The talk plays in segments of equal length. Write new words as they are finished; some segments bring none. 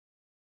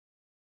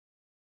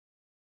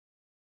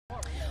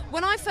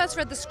When I first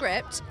read the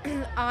script,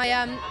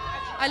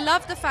 I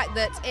love the fact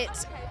that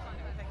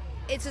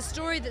it's a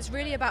story that's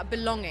really about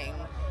belonging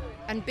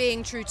and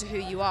being true to who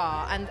you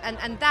are, and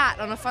that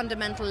on a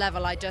fundamental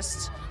level,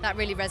 that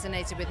really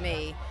resonated with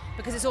me,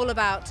 because it's all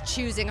about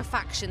choosing a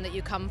faction that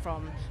you come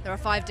from. There are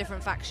 5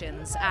 different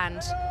factions,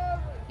 and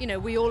you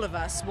know, all of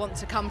us want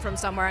to come from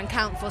somewhere and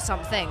count for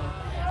something,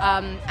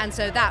 and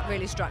so that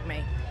really struck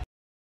me.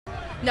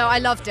 No, I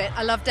loved it.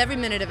 I loved every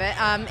minute of it.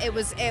 It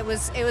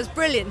was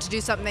brilliant to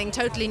do something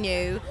totally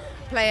new,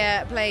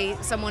 play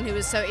someone who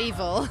was so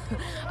evil.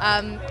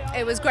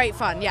 It was great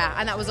fun, yeah,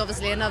 and that was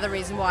obviously another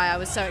reason why I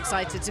was so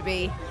excited to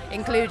be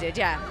included,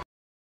 yeah.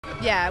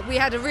 Yeah, we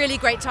had a really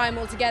great time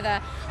all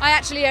together. I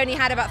actually only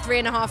had about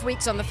 3.5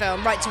 weeks on the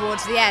film, right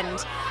towards the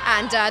end,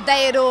 and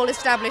they had all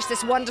established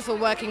this wonderful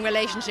working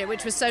relationship,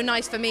 which was so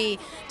nice for me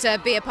to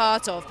be a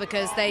part of,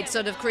 because they'd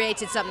sort of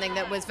created something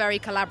that was very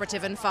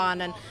collaborative and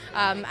fun,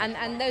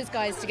 and those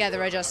guys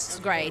together are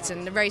just great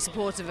and very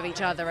supportive of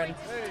each other,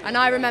 and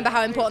I remember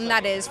how important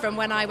that is from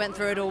when I went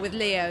through it all with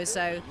Leo,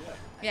 so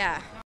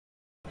yeah.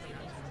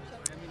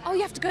 Oh,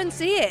 you have to go and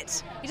see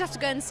it. You'd have to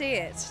go and see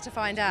it to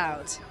find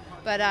out.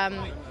 But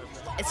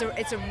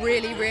it's a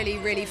really, really,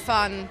 really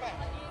fun,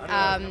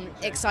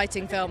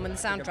 exciting film, and the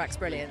soundtrack's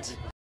brilliant.